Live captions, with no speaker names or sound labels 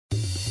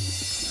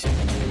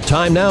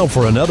Time now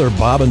for another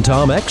Bob and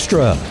Tom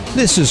Extra.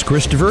 This is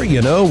Christopher.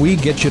 You know, we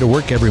get you to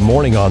work every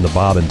morning on the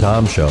Bob and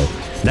Tom Show.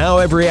 Now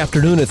every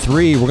afternoon at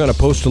 3, we're going to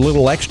post a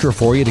little extra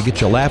for you to get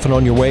you laughing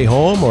on your way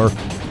home or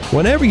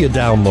whenever you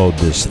download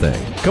this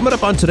thing. Coming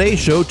up on today's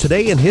show,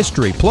 Today in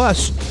History.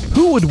 Plus,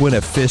 who would win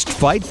a fist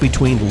fight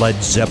between Led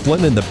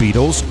Zeppelin and the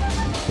Beatles?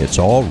 It's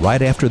all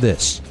right after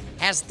this.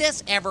 Has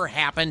this ever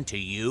happened to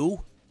you?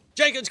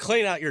 Jenkins,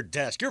 clean out your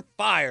desk. You're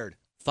fired.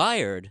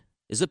 Fired?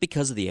 Is it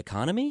because of the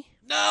economy?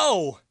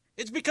 No,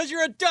 it's because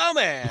you're a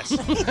dumbass.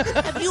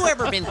 Have you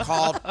ever been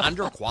called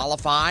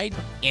underqualified,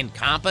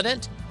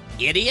 incompetent,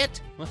 idiot,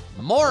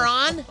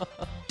 moron,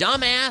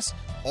 dumbass,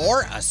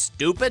 or a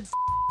stupid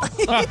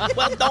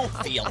Well, don't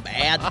feel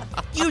bad.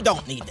 You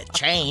don't need to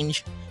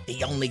change.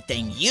 The only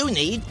thing you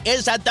need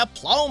is a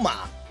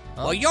diploma.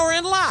 Well, you're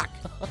in luck.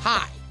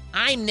 Hi,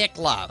 I'm Nick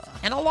Love,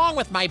 and along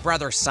with my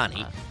brother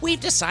Sonny, we've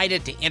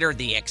decided to enter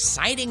the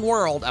exciting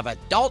world of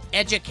adult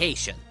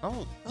education.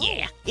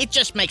 Yeah, it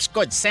just makes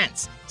good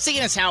sense,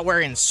 seeing as how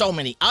we're in so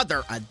many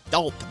other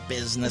adult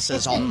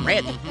businesses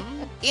already.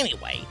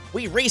 Anyway,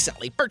 we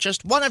recently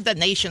purchased one of the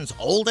nation's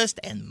oldest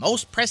and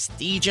most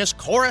prestigious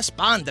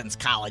correspondence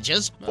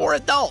colleges for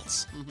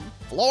adults,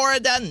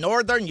 Florida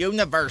Northern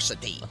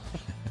University.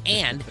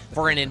 And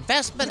for an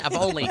investment of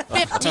only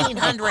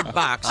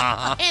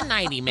 $1,500 and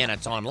 90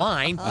 minutes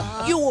online,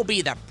 you will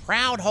be the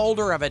proud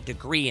holder of a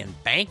degree in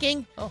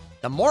banking,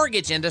 the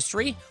mortgage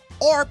industry,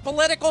 or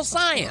political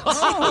science.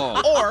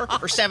 Or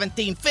for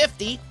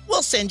 $1,750,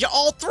 we'll send you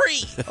all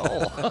three.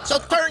 So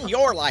turn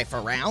your life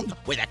around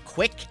with a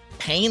quick,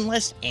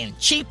 painless, and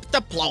cheap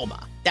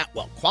diploma that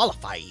will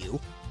qualify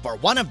you for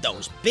one of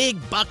those big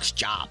bucks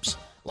jobs,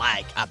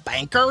 like a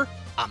banker,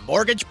 a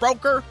mortgage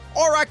broker,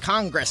 or a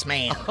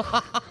congressman.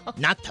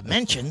 Not to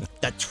mention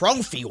the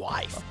trophy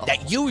wife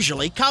that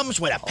usually comes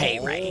with a pay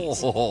raise.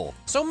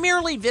 So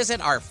merely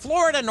visit our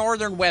Florida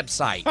Northern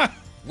website,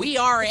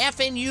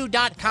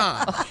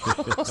 wearefnu.com.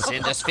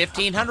 Send us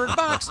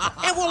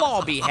 $1,500 and we'll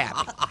all be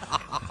happy.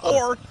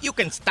 Or you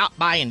can stop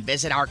by and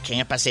visit our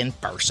campus in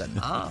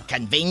person,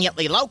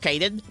 conveniently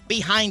located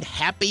behind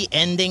Happy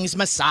Endings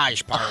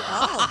Massage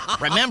Parlor.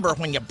 Remember,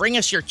 when you bring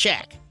us your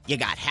check, you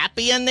got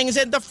Happy Endings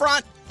in the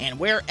front, and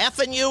we're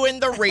effing you in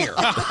the rear.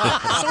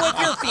 So if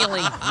you're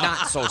feeling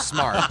not so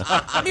smart,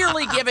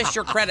 merely give us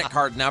your credit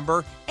card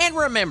number, and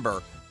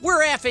remember,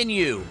 we're effing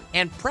you,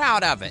 and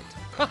proud of it.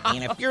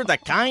 And if you're the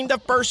kind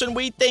of person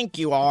we think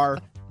you are,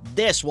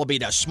 this will be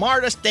the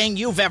smartest thing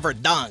you've ever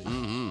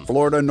done.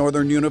 Florida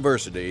Northern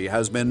University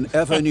has been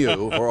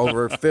FNU for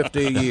over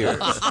 50 years.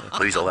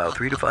 Please allow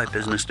 3 to 5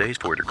 business days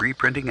for degree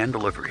printing and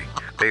delivery.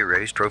 Pay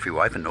raise, trophy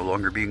wife, and no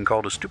longer being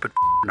called a stupid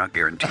not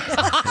guaranteed.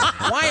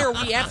 Why are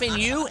we effing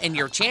you and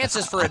your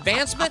chances for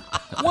advancement?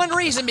 One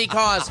reason,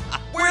 because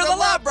we're the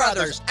Love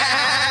Brothers.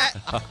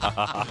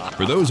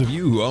 For those of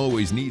you who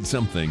always need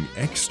something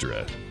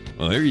extra,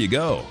 well, here you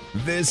go.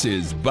 This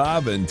is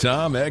Bob and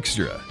Tom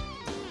Extra.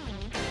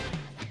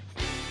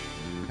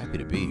 Happy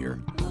to be here.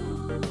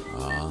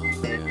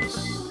 Yes.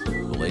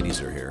 The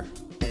ladies are here.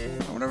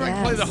 I wonder if I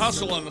can play the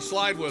hustle on the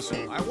slide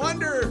whistle. I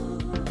wonder.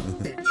 What do you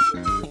think?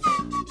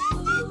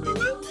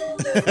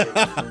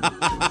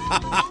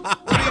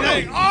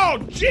 Oh,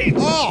 jeez.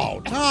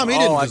 Oh, Tom, he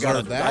didn't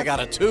deserve that. I got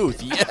a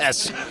tooth.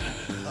 Yes.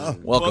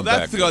 Welcome well, back.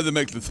 that's the guy that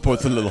makes the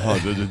sports a little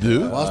harder to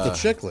do. Lost the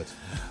chiclet.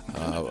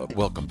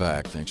 Welcome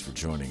back. Thanks for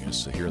joining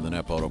us here in the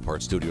Napa Auto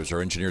Parts Studios.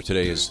 Our engineer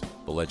today is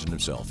the legend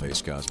himself,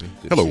 Ace Cosby.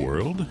 Good Hello, to see you.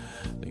 world.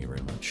 Thank you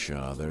very much.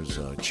 There's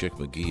Chick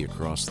McGee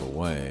across the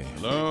way.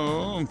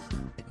 Hello.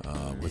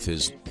 With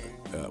his,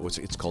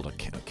 it's called a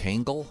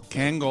Kangol?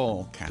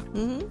 Kangol cap.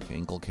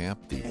 Kangol cap,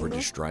 the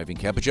British driving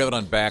cap. But you have it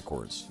on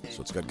backwards,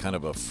 so it's got kind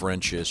of a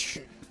Frenchish.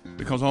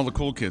 Because all the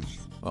cool kids.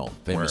 Well,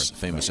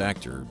 famous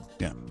actor.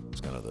 Yeah.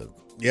 It's kind of the.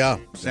 Yeah.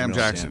 Sam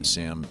Jackson.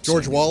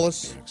 George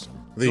Wallace. Jackson.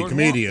 The George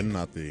comedian,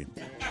 not the...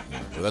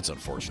 Well, that's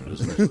unfortunate,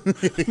 isn't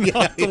it?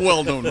 Not the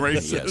well-known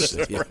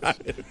racist. Yes,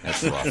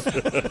 that's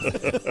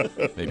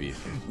rough. Maybe.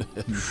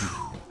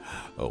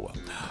 Oh, well.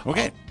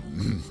 Okay.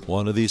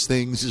 One of these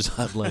things is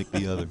not like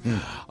the other.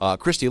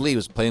 Christy Lee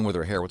was playing with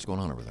her hair. What's going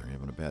on over there? You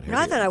having a bad hair?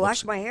 I thought I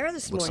washed my hair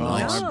this morning.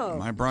 nice. No.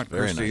 I brought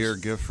Very Christy nice. here a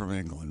gift from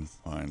England,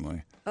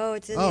 finally. Oh,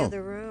 it's in the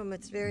other room.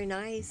 It's very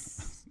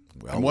nice.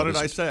 Well, And what did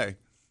I say?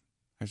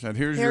 I said,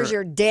 here's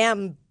your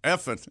damn...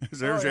 effing.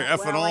 There's your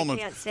effing well,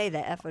 almonds. I can't say the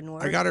effing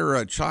word. I got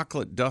her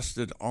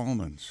chocolate-dusted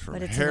almonds from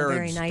But it's in a very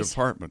Harrods nice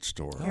department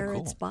store.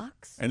 Harrods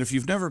box. And if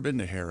you've never been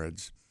to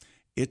Harrods,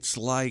 it's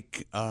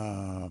like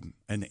an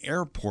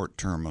airport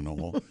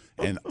terminal,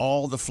 and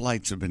all the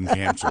flights have been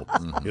canceled,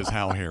 is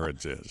how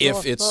Harrods is.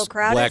 If it's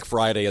Black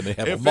Friday and they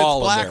have a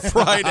mall in there. If it's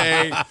Black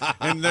Friday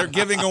and they're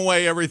giving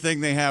away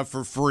everything they have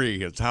for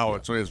free, it's how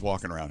it is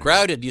walking around here.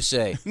 Crowded, you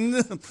say?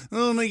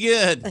 Oh, my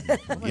God.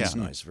 That's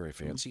nice. Very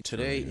fancy.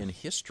 Today in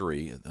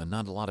history,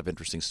 not a lot of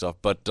interesting stuff,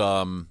 but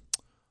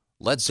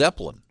Led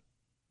Zeppelin.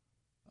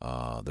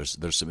 There's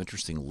some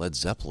interesting Led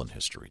Zeppelin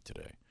history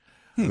today.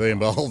 They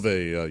involve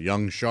a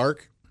young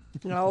shark?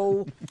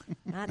 No,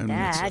 not And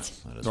that.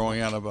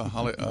 Throwing out of a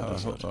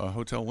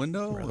hotel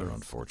window? Rather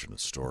unfortunate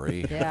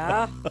story.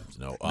 Yeah.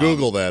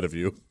 Google that if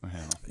you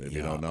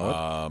don't know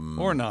it.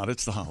 Or not.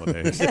 It's the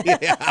holidays.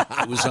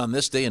 It was on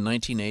this day in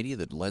 1980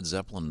 that Led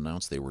Zeppelin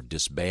announced they were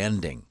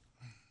disbanding.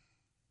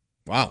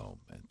 Wow.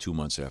 2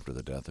 months after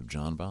the death of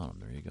John Bonham.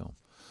 There you go.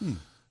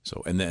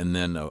 So, and then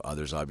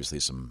there's obviously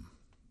some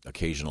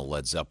occasional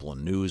Led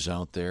Zeppelin news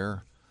out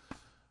there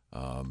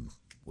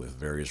with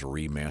various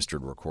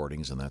remastered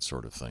recordings and that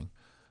sort of thing.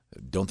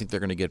 Don't think they're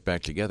going to get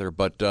back together,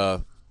 but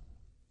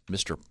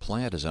Mr.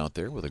 Plant is out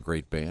there with a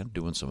great band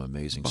doing some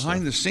amazing stuff.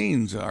 Behind the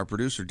scenes, our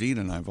producer Dean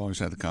and I have always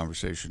had the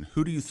conversation,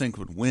 who do you think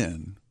would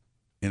win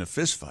in a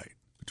fist fight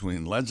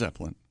between Led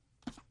Zeppelin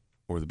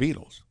or the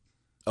Beatles?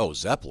 Oh,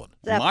 Zeppelin.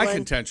 My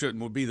contention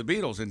would be the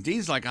Beatles, and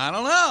Dean's like, I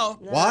don't know.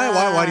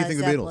 Why do you think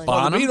Zeppelin. the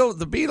Beatles? Well,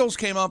 the Beatles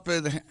came up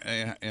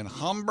in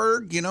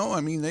Hamburg. You know,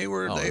 I mean, they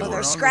were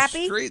on scrappy?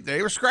 the street.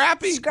 They were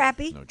scrappy.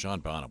 Scrappy. No,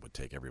 John Bonham would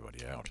take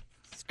everybody out.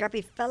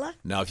 Scrappy fella.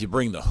 Now, if you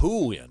bring the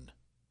Who in,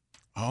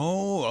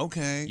 oh,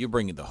 okay, you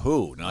bring in the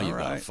Who. Now you've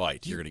got right. to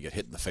fight. You're going to get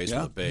hit in the face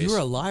with a bass. You're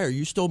a liar.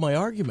 You stole my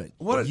argument.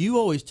 What? You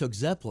always took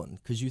Zeppelin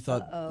because you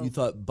thought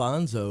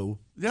Bonzo.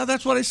 Yeah,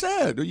 that's what I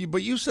said.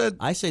 But you said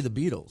I say the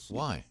Beatles.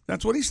 Why?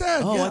 That's what he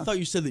said. Oh, yeah. I thought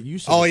you said that you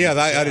said. Oh, the yeah,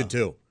 Beatles. I did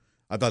too.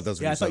 I thought that's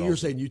what Yeah, I you said. thought you were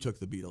also. saying you took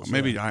the Beatles.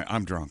 Maybe yeah.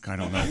 I'm drunk. I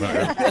don't know.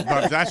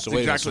 But that's So wait,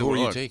 exactly so who what are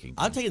you it was. taking?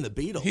 I'm taking the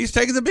Beatles. He's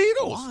taking the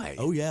Beatles. Why?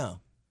 Oh yeah,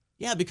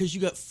 yeah, because you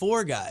got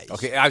four guys.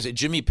 Okay, I was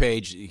Jimmy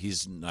Page.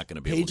 He's not going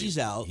to be able to. Page is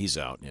out. He's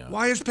out. Yeah.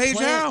 Why is Page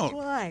out?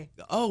 Why?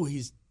 Oh,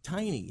 he's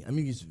tiny. I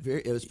mean, he's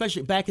very,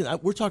 especially back in.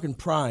 We're talking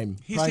prime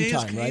He's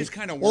time, right?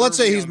 kind of. Well, let's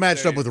say he's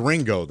matched up with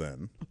Ringo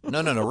then.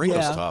 No. Ringo's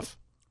Yeah. tough.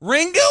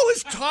 Ringo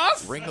is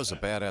tough. Ringo's a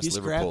badass He's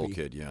Liverpool scrappy.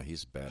 kid. Yeah,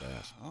 he's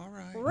badass. All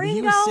right. Ringo.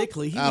 He was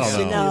sickly. He I was don't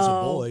sickly know. as a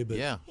No. boy, but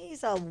Yeah.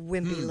 He's a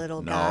wimpy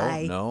little No,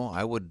 guy. no.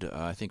 I would.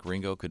 I think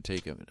Ringo could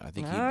take him. I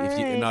think All if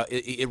you, right. now,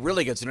 it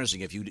really gets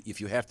interesting if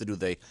you have to do.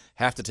 They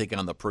have to take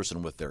on the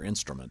person with their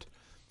instrument.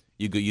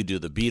 You do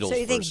the Beatles. So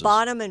you think versus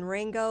Bonham and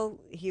Ringo,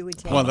 he would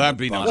take? Well, that'd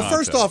be no Well,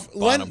 first contest. off,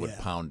 Bonham would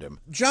pound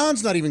him.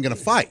 John's not even going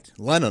to fight.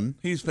 Lennon.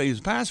 He's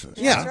pacifist.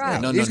 Yeah, That's right.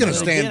 No, he's going to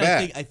But stand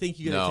again, back. I think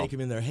you got to No. take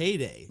him in their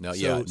heyday. No, So-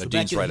 yeah, so Nadine's back then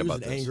right he was about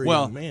an this. angry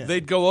Well, young man.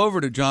 they'd go over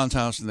to John's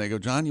house and they go,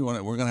 John, we're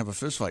going to have a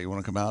fist fight. You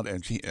want to come out?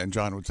 And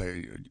John would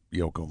say,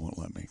 Yoko won't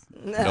let me.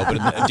 No,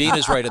 but Dean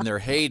is right. In their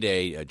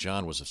heyday,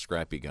 John was a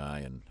scrappy guy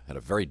and had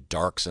a very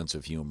dark sense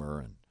of humor.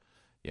 And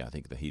yeah, I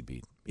think that he'd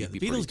be. yeah, he'd the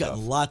be Beatles pretty got tough.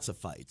 lots of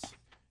fights.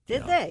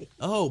 Did they?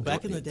 Oh,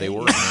 back in the day. They were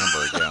in yeah.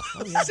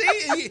 Hamburg. Yeah.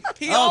 See,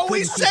 he Oh,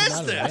 always couldn't keep says him out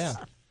of this.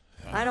 it,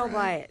 yeah. I don't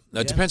buy it.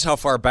 Now, it depends how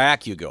far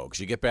back you go, because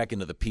you get back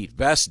into the Pete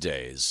Best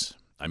days.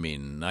 I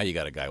mean, now you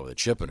got a guy with a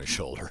chip in his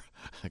shoulder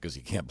because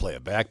he can't play a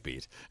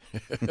backbeat.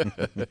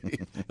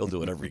 He'll do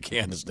whatever he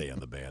can to stay in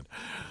the band.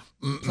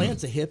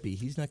 Plant's a hippie.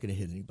 He's not going to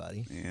hit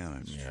anybody. Yeah,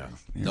 that's true.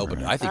 No, but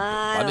I think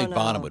I don't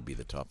Bonham know. would be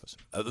the toughest.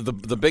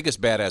 The biggest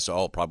badass of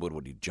all probably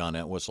would be John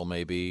Entwistle,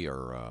 maybe,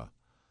 or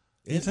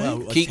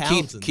Well,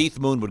 Keith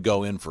Moon would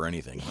go in for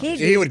anything.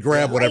 He would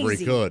grab whatever he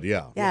Crazy. could,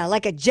 yeah. Yeah,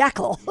 like a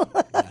jackal.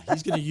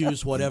 He's going to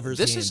use whatever's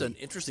This is handy.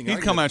 an interesting. He'd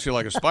argument. come at you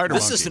like a spider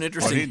This monkey. is an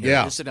interesting.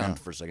 Yeah. Sit down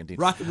for a second, Dean.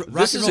 Rock This and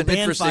is roll an band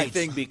interesting fights.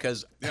 thing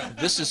because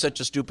this is such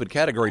a stupid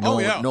category. No, Oh,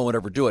 yeah. no one would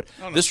ever do it.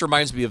 This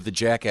reminds me of the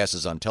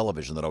jackasses on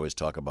television that always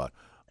talk about.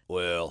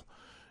 Well,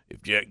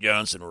 if Jack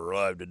Johnson were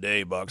alive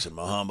today, boxing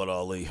Muhammad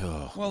Ali.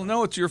 Oh, Well,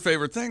 no, it's your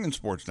favorite thing in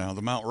sports now,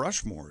 the Mount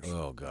Rushmores.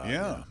 oh God.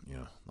 Yeah.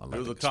 I like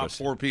They're the it, top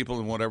especially- 4 people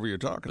in whatever you're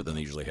talking But then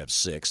they usually have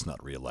 6,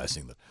 not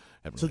realizing that.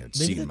 Haven't So really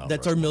maybe seen Mount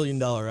that's our Rushmore. $1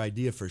 million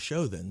idea for a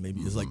show. Then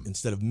maybe it's like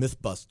instead of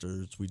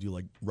Mythbusters, we do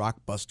like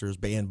Rockbusters,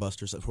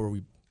 Bandbusters, where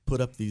we put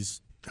up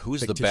these.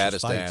 Who's the fictitious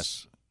baddest fights.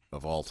 ass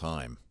of all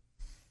time?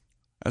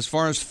 As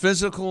far as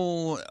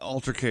physical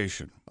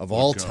altercation Of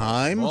all goes,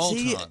 time? of all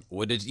See, time.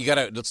 You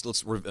gotta let's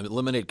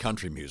eliminate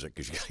country music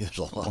because there's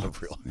a lot of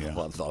real. A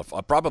lot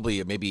of,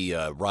 probably maybe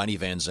Ronnie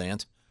Van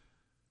Zant.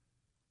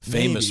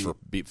 Famous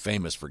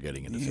for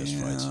getting into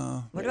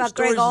fistfights. What about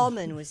Greg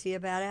Allman? Was he a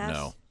badass?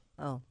 No.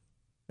 Oh.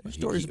 There's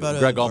stories about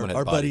Greg Allman had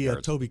our buddy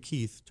bodyguards. Toby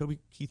Keith. Toby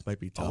Keith might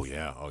be tough. Oh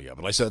yeah.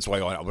 But I said that's why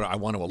I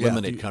want to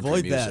eliminate country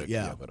avoid music. that,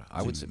 yeah. But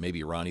I would say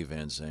maybe Ronnie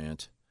Van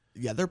Zant.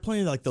 Yeah, they're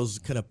playing like those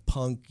kind of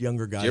punk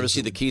younger guys. Did you ever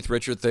see the Keith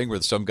Richard thing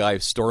where some guy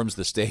storms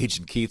the stage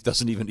and Keith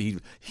doesn't even he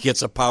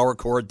gets a power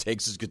cord,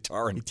 takes his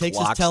guitar and He takes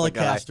his clocks the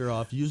guy. Telecaster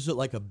off, uses it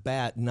like a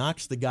bat,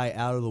 knocks the guy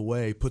out of the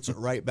way, puts it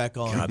right back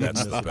on. God,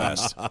 that's the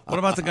best. What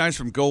about the guys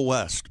from Go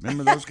West?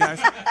 Remember those guys?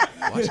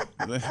 What?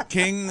 The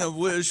King of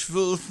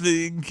Wishful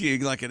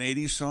Thinking, like an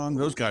 80s song?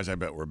 Those guys, I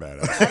bet, were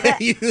badass.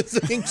 You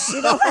think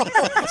so?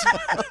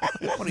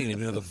 What do you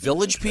even know? The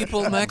Village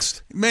People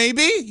next?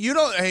 Maybe. You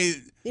don't. Hey,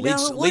 You know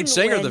who Lead wouldn't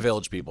singer of win? the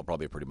Village People,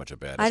 probably pretty much a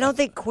badass. I don't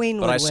think Queen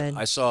But would win.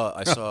 I saw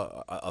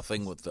a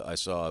thing with I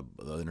saw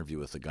the interview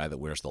with the guy that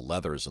wears the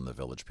leathers in the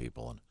Village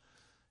People, and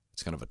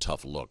it's kind of a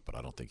tough look. But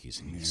I don't think he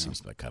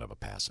seems like kind of a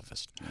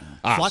pacifist.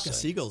 Flock of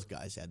Seagulls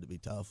guys had to be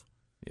tough.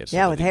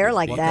 Yeah, with hair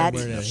like that.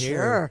 wearing a hair.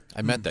 Sure.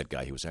 I met that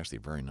guy. He was actually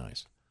very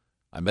nice.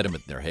 I met him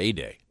at their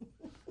heyday.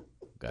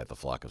 guy, the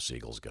Flock of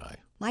Seagulls guy.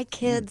 My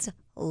kids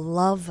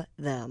love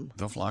them.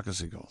 The Flock of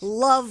Seagulls.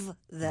 Love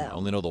them. I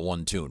only know the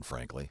one tune,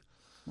 frankly.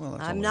 Well,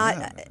 that's I'm all not.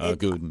 I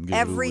have.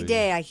 Every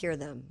day I hear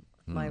them.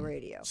 My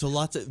radio.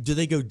 So do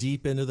they go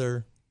deep into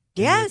their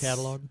Yes.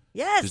 catalog?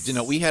 Yes.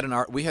 We had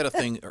a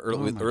thing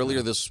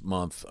earlier this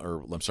month,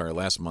 or I'm sorry,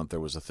 last month. There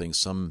was a thing.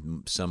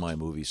 Some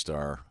semi-movie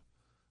star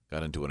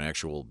got into an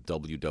actual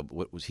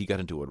What was he got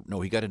into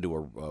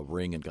a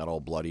ring and got all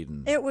bloodied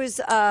and It was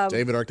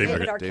David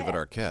Arquette. David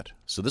Arquette.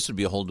 So this would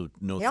be a whole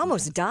new. He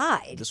almost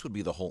died. This would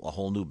be a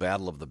whole new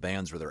battle of the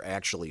bands where they're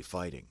actually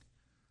fighting.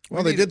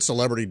 Well, they did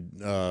Celebrity.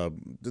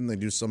 Didn't they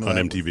do some of on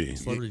that? MTV?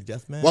 Celebrity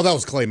Deathmatch? Well, that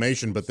was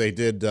Claymation, but they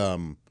did.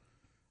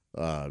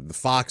 The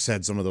Fox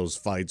had some of those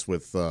fights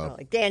with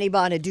like Danny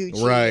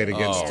Bonaducci. right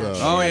against.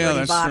 Yeah,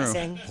 that's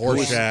boxing. true.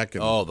 Horseshack.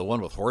 And, the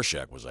one with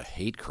Horseshack was a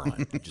hate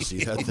crime. Did you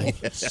see that thing?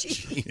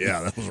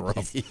 yeah, that was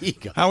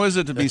rough. How is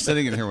it to be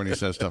sitting in here when he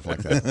says stuff like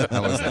that?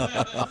 How is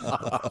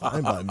that?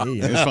 Fine by me.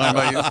 It's fine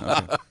by you?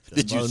 Okay.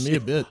 Did you see me a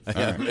bit?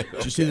 Right.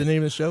 Did you see the name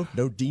of the show?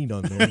 No Dean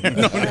on there.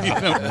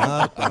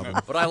 Not a problem.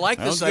 But I like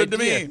this Sounds good to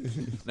idea.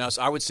 me. Now,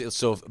 so I would say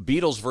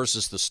Beatles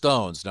versus the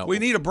Stones. Now We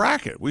need a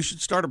bracket. We should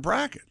start a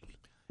bracket.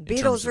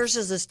 Beatles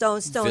versus the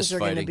Stones. Stones fist are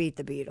going to fighting. beat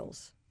the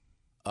Beatles.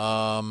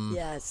 Um,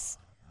 Yes.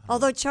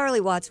 Although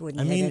Charlie Watts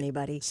wouldn't hit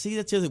anybody. See,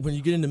 that's the other. When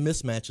you get into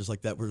mismatches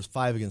like that, where it's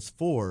 5 against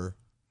 4,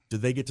 do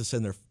they get to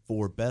send their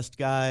 4 best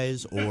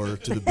guys, or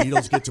do the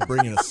Beatles get to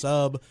bring in a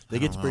sub? They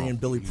get to bring in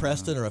Billy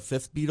Preston or a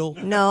 5th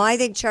Beatle. No, I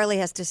think Charlie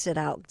has to sit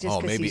out. Just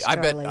 'cause maybe he's I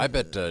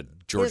bet Charlie.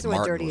 George Doesn't want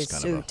Martin dirty was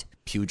his kind of suit. a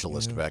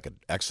pugilist back at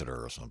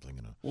Exeter or something.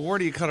 You know. Well, where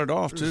do you cut it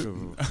off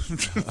to?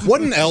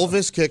 Wouldn't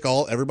Elvis kick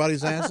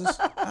everybody's asses?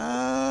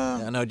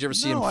 No, did you ever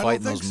see him I fight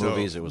in don't those think so.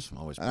 movies? It was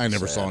always. I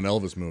never sad. saw an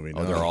Elvis movie.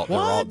 Oh,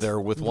 No. they're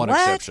with one What?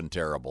 exception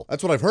terrible.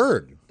 That's what I've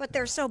heard. But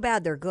they're so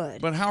bad they're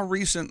good. But how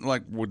recent?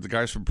 Like, would the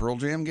guys from Pearl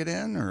Jam get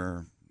in,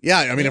 or? Yeah,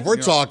 I mean, if we're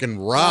talking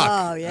rock,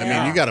 Oh, yeah. I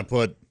mean, you got to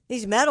put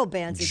These metal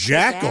bands. that kick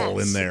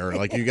Jackal ass. in there.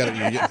 Like you got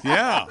to.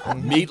 Yeah.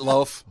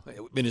 Meatloaf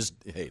in his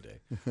heyday.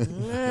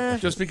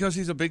 Just because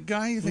he's a big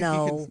guy, you think he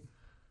No. could?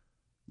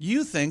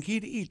 You think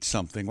he'd eat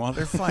something while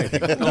they're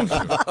fighting, don't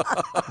you?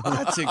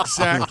 That's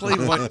exactly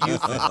what you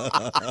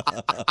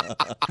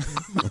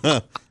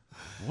think.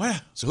 Well,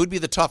 So who'd be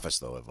the toughest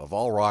though of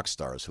all rock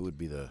stars? Who would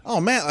be the? Oh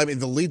man, I mean,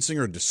 the lead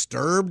singer of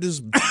Disturbed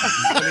is.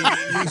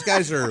 I mean, these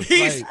guys are.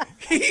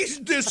 he's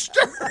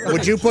disturbed.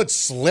 Would you put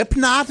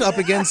Slipknot up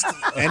against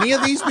any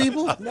of these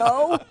people?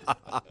 No.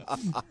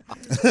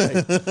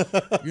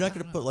 You're not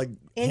going to put like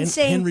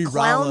Insane Henry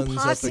Clown Rollins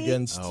Posse? up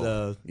against.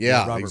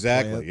 Yeah, Robert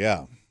exactly. Plant.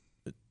 Yeah.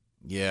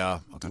 Yeah,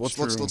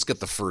 let's get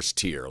the first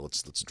tier.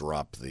 Let's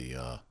drop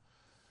the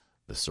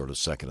sort of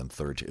second and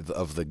third tier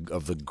of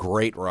the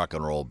great rock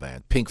and roll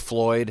band. Pink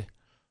Floyd.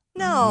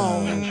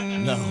 No.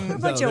 No, We're a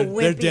bunch they're of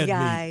wimpy dead meat.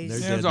 guys. They're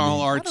There's dead all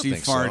meat. artsy think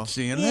so.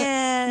 fartsy. And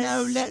Yes.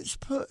 No, let's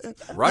put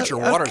Roger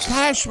Waters.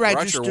 cash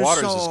register Roger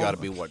Waters has song. got to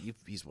be what?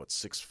 He's what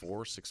 6'4",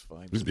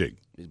 6'5"? He's big.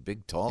 He's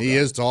big, tall. He guy.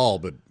 is tall,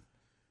 but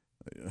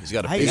He's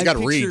got a. He's got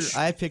picture, reach.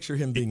 I picture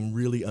him being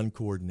really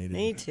uncoordinated.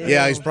 Me too.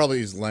 yeah,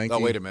 he's lanky. Oh,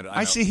 wait a minute.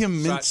 I see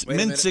him Wait a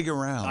minute. mincing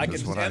around. I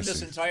is can what I end this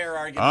see. entire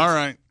argument. All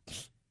right.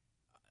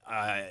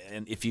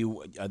 And if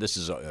you, this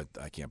is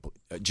I can't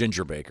believe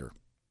Ginger Baker.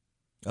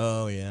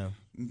 Oh yeah.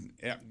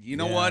 Yeah, you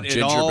know Yeah. what? It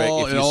Ginger all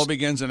Baker, it all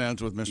begins and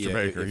ends with Mr. Yeah,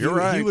 Baker. if You're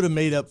right. He would have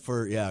made up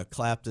for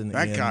Clapton.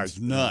 That and, guy's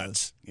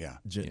nuts. Yeah.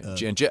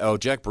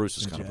 Jack Bruce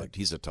is kind of like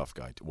he's a tough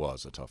guy.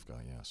 Was a tough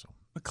guy. Yeah. So.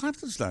 But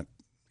Clapton's not.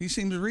 He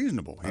seems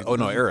reasonable. Oh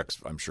no, Eric's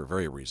I'm sure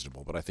very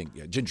reasonable, but I think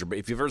Ginger.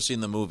 If you've ever seen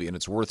the movie, and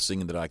it's worth seeing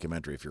the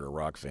documentary if you're a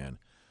rock fan.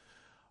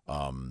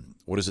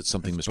 What is it?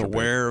 Something Mr.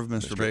 Beware Baker.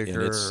 of Mr.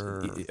 Baker.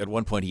 And it's, at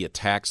one point, he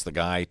attacks the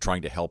guy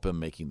trying to help him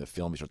making the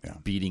film. He starts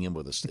beating him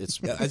with a.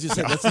 It's as you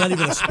said, that's not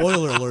even a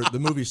spoiler alert. The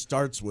movie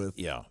starts with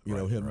you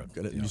know him.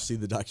 Right, You see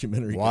the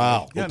documentary.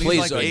 Wow. Well, he's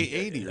please like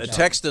 80 or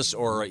text us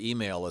or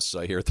email us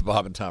here at the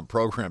Bob and Tom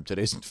program.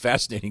 Today's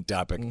fascinating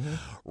topic: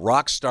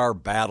 rock star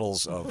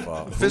battles of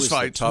who is Fist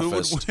fights. the Who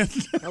would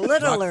toughest. A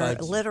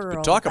literal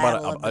But talk battle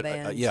about of the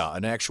bands.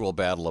 an actual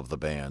battle of the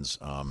bands.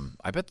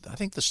 I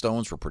think the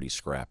Stones were pretty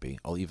scrappy.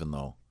 Even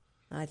though.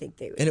 I think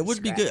they would. And it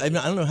would be good. I mean,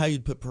 I don't know how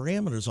you'd put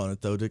parameters on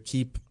it though to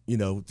keep. You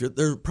know,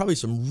 there are probably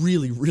some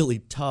really, really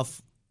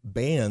tough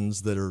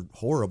bands that are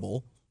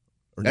horrible.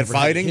 Or At never had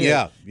a fighting,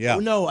 hit. yeah. Oh,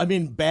 no, I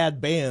mean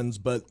bad bands,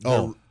 but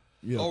Oh.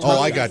 you know,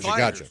 I got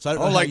you. So I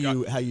don't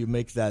know how you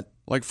make that.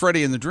 Like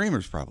Freddie and the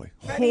Dreamers, probably.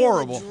 Freddie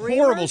and the Dreamers?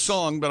 Horrible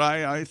song, but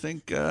I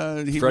think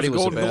he Freddie was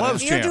a Golden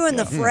Gloves If you're champ. doing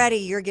the Freddie,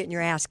 you're getting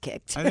your ass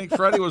kicked. I think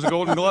Freddie was a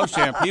Golden Gloves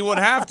champ. He would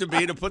have to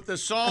be to put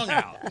this song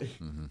out.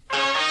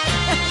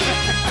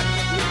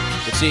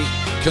 But see,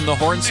 can the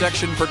horn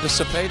section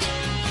participate?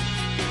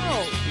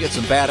 Oh. You get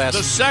some badass.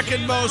 The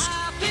second most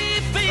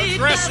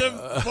aggressive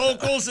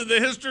vocals in the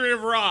history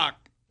of rock.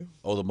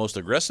 Oh, the most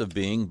aggressive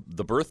being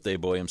the birthday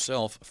boy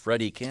himself,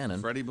 Freddie Cannon.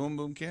 Freddie Boom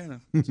Boom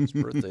Cannon. It's his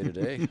birthday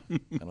today.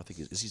 I don't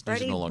think he's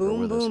Freddie no longer Boom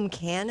with Boom us.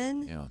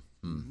 Cannon?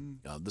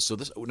 Yeah. So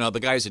this now the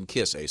guys in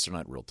Kiss, Ace, they're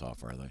not real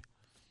tough, are they?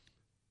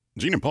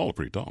 Gene and Paul are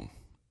pretty tall.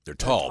 They're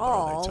tall, but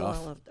are they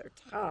tough? Well, if they're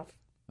tough.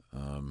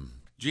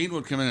 Gene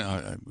would come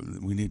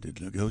in. We need to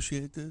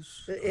negotiate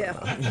this. Yeah.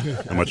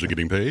 How much are you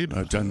getting paid?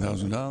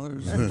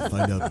 $10,000.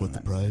 Find out what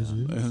the prize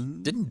is.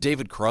 Didn't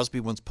David Crosby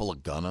once pull a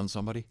gun on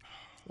somebody?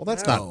 Well,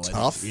 that's not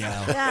tough.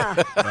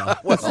 Yeah.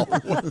 Well, wait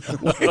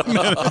a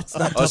minute. That's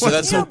not Oh, so tough.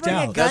 that's You don't bring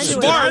a gun that's to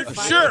a Smart,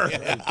 gunfight. sure.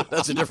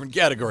 That's a different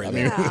category. I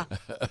mean, Yeah.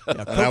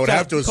 and I would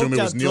have to assume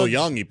it was coked out Neil drug-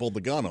 Young he pulled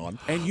the gun on.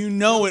 And you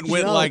know it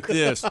went like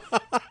this.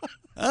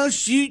 I'll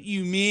shoot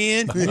you,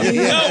 man. You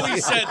know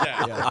he said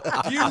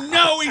that. You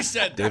know he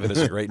said that. David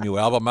has a great new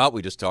album out.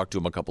 We just talked to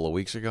him a couple of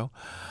weeks ago.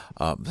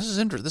 This is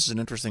an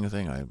interesting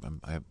thing.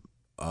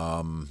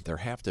 There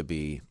have to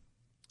be.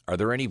 Are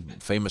there any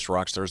famous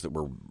rock stars that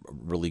were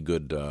really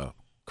good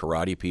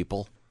karate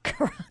people?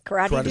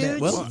 Karate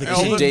dudes? Well,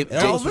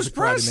 Elvis was a karate man.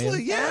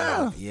 Presley,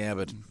 yeah. Yeah,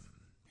 but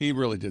He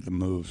really did the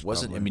moves.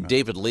 wasn't. I probably. mean,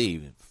 David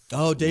Lee.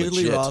 Oh, David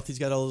Lee legit. Roth. He's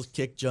got all those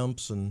kick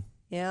jumps and.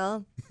 Yeah.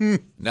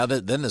 Now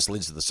then this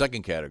leads to the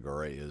second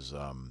category: is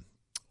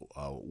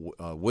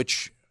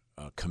which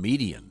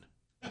comedian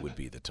would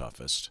be the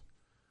toughest?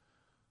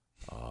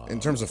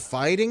 In terms of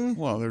fighting?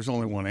 Well, there's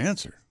only one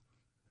answer.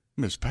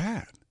 Miss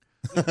Pat.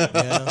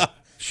 Yeah.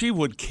 She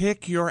would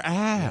kick your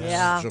ass.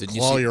 Yeah. She'll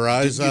claw your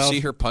eyes Did you out. see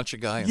her punch a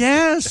guy?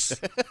 Yes.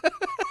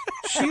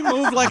 She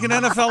moved like an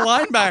NFL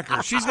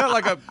linebacker. She's got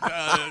like a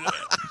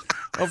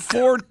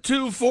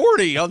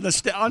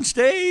 4.240 on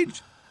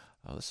stage.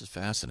 Oh, this is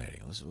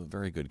fascinating. This is a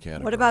very good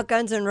category. What about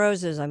Guns N'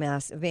 Roses? I'm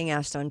being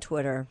asked on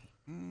Twitter.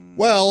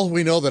 Well,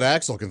 we know that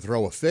Axl can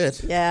throw a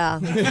fit. Yeah.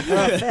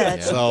 Throw a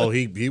fit. So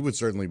he would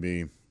certainly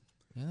be.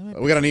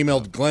 We got an email,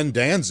 Glenn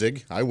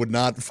Danzig. I would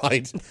not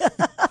fight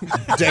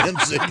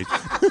Danzig. He's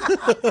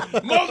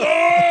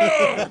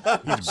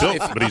built,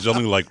 but he's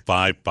only like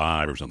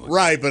 5'5" or something.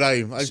 Right, but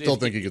I still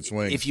think he could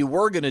swing. If you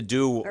were going to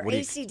do Or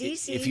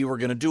AC/DC. if you were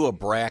going to do a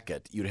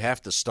bracket, you'd have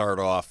to start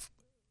off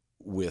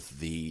with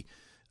the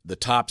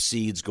top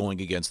seeds going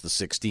against the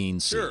 16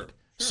 seed. Sure.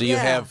 So you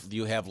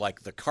have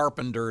like the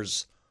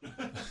Carpenters.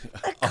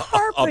 The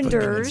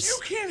Carpenters. You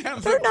can't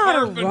have They're the not a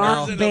Carpenters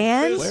rock in a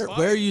band. fist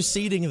Where are you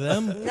seating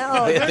them?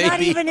 No, they're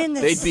not even in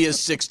this. They'd be a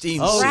 16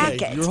 Oh, seed.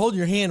 Bracket. yeah. You're holding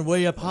your hand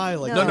way up high.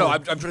 Like No,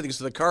 I'm trying to think.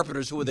 So the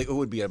Carpenters, who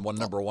would be at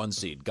number one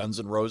seed? Guns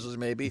N' Roses,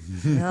 maybe.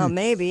 No,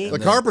 maybe. the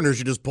Carpenters,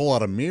 you just pull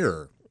out a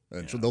mirror,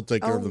 and they'll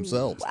take care of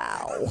themselves.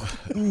 Wow.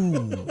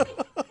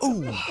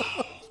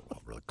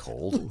 Really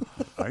cold.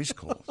 Ice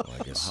cold. Well,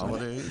 I guess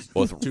Holidays.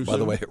 both. By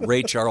the way,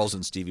 Ray Charles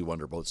and Stevie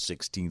Wonder both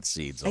 16th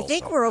seeds. I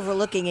think we're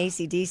overlooking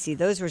AC/DC.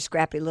 Those were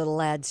scrappy little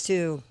lads,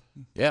 too.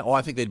 Yeah. Oh,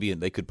 I think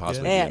they could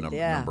possibly Yeah. be a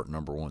Yeah.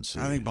 number one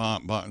seed. I think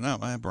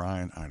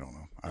Brian. I don't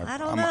know. I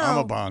don't I'm know.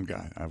 a Bond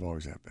guy. I've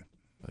always have been.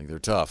 I think they're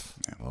tough.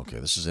 Okay,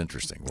 this is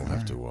interesting. We'll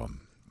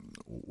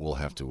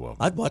have to.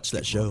 I'd watch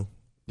that show.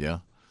 Yeah.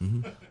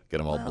 Get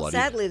them all Well, bloody.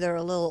 sadly, they're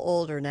a little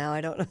older now.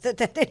 I don't know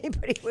that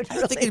anybody would I really.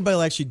 don't think anybody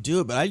will actually do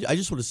it, but I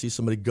just want to see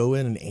somebody go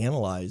in and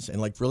analyze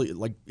and really it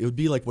would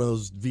be like one of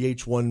those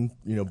VH1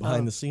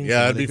 behind the scenes. Yeah,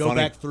 where it'd they be go funny.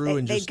 back through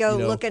and They'd just go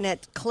looking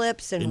at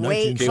clips and in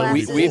weight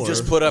 1974. classes. We've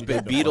just put up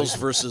a Beatles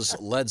versus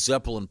Led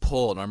Zeppelin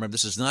poll, and I remember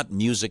this is not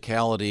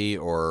musicality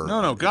or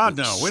No, God,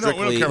 no. We don't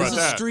care strictly- about This is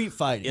that. street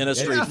fighting. In a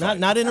street fight.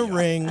 Not in a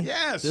ring.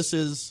 Yes. This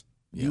is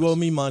you owe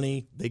me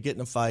money. They get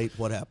in a fight.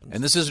 What happens?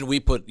 And this isn't we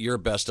put your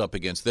best up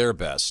against their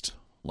best,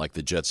 like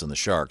the Jets and the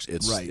Sharks.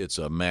 It's Right. it's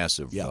a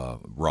massive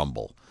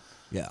rumble.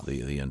 Yeah.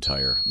 The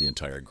entire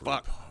group.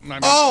 Fuck.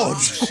 Oh,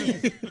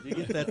 You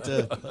get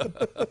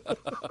that.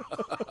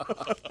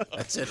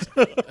 That's it.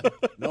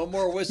 No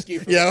more whiskey.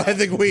 For yeah. I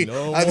think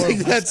No I more think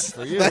that's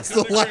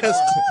the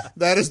last.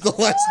 That is the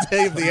last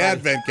day of the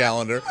Advent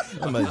calendar.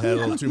 I might have had a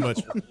little too much.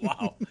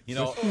 Wow.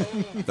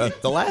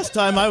 The last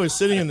time I was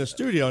sitting in the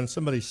studio and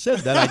somebody said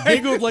that, I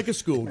giggled like a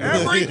schoolgirl.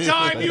 Every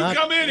time you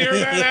come in here,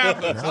 that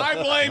happens. I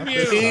blame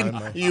you. Dean,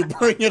 you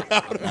bring it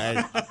out.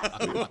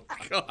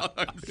 God,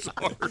 I'm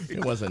sorry.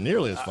 It wasn't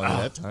nearly as funny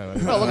that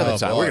time. Well, look at the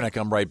time. We're going to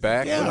come right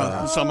back.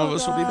 Some of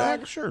us will be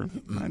back. Sure.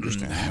 I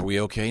understand. Are we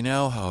okay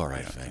now? All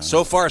right, thanks.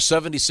 So far,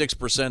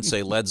 76%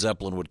 say Led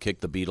Zeppelin would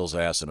kick the Beatles'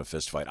 ass in a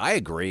fist fight. I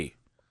agree.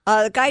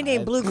 A guy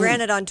named Blue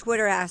Granite on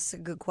Twitter asks a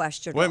good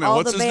question. Wait a minute, All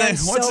what's the his name?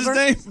 bands What's his sober?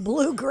 name?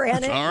 Blue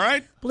Granite. All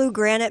right. Blue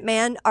Granite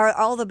Man. Are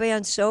all the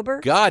bands sober?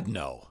 God,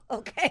 no.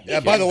 Okay. Yeah.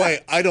 By the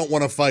way, I don't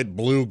want to fight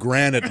Blue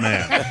Granite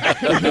Man.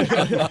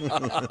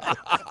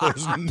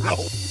 There's no.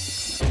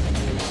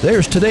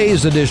 There's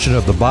today's edition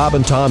of the Bob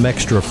and Tom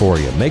Extra for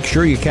you. Make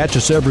sure you catch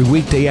us every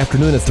weekday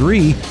afternoon at 3.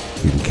 You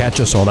can catch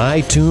us on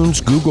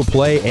iTunes, Google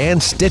Play,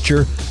 and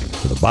Stitcher.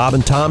 For the Bob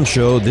and Tom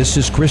Show, this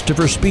is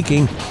Christopher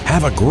speaking.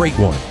 Have a great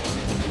one.